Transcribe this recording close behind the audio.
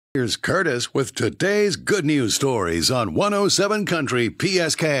Here's Curtis with today's good news stories on 107 Country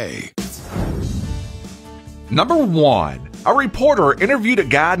PSK. Number 1. A reporter interviewed a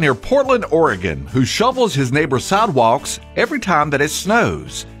guy near Portland, Oregon, who shovels his neighbor's sidewalks every time that it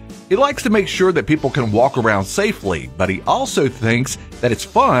snows. He likes to make sure that people can walk around safely, but he also thinks that it's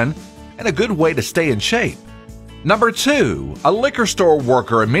fun and a good way to stay in shape. Number 2. A liquor store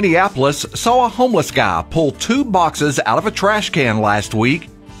worker in Minneapolis saw a homeless guy pull 2 boxes out of a trash can last week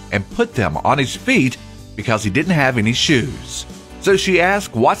and put them on his feet because he didn't have any shoes. So she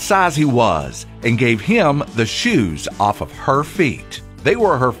asked what size he was and gave him the shoes off of her feet. They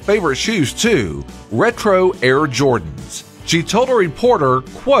were her favorite shoes too, retro Air Jordans. She told a reporter,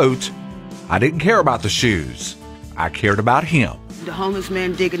 quote, "I didn't care about the shoes. I cared about him." The homeless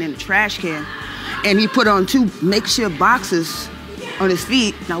man digging in the trash can, and he put on 2 makeshift boxes on his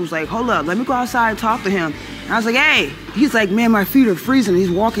feet. And I was like, hold up, let me go outside and talk to him. And I was like, hey. He's like, man, my feet are freezing.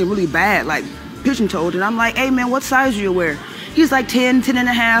 He's walking really bad, like pigeon-toed. And I'm like, hey, man, what size do you wear? He's like 10, 10 and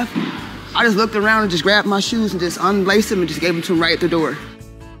a half. I just looked around and just grabbed my shoes and just unlaced them and just gave them to him right at the door.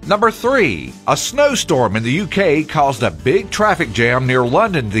 Number 3. A snowstorm in the UK caused a big traffic jam near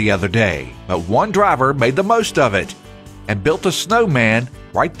London the other day, but one driver made the most of it and built a snowman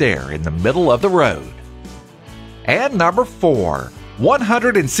right there in the middle of the road. And number 4.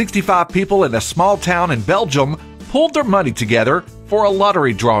 165 people in a small town in Belgium pulled their money together for a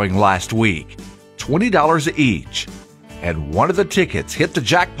lottery drawing last week, $20 each. And one of the tickets hit the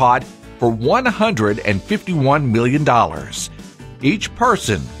jackpot for $151 million. Each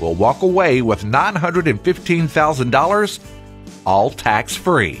person will walk away with $915,000, all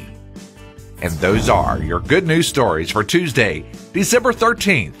tax-free. And those are your good news stories for Tuesday, December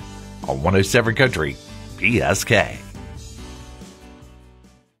 13th on 107 Country PSK.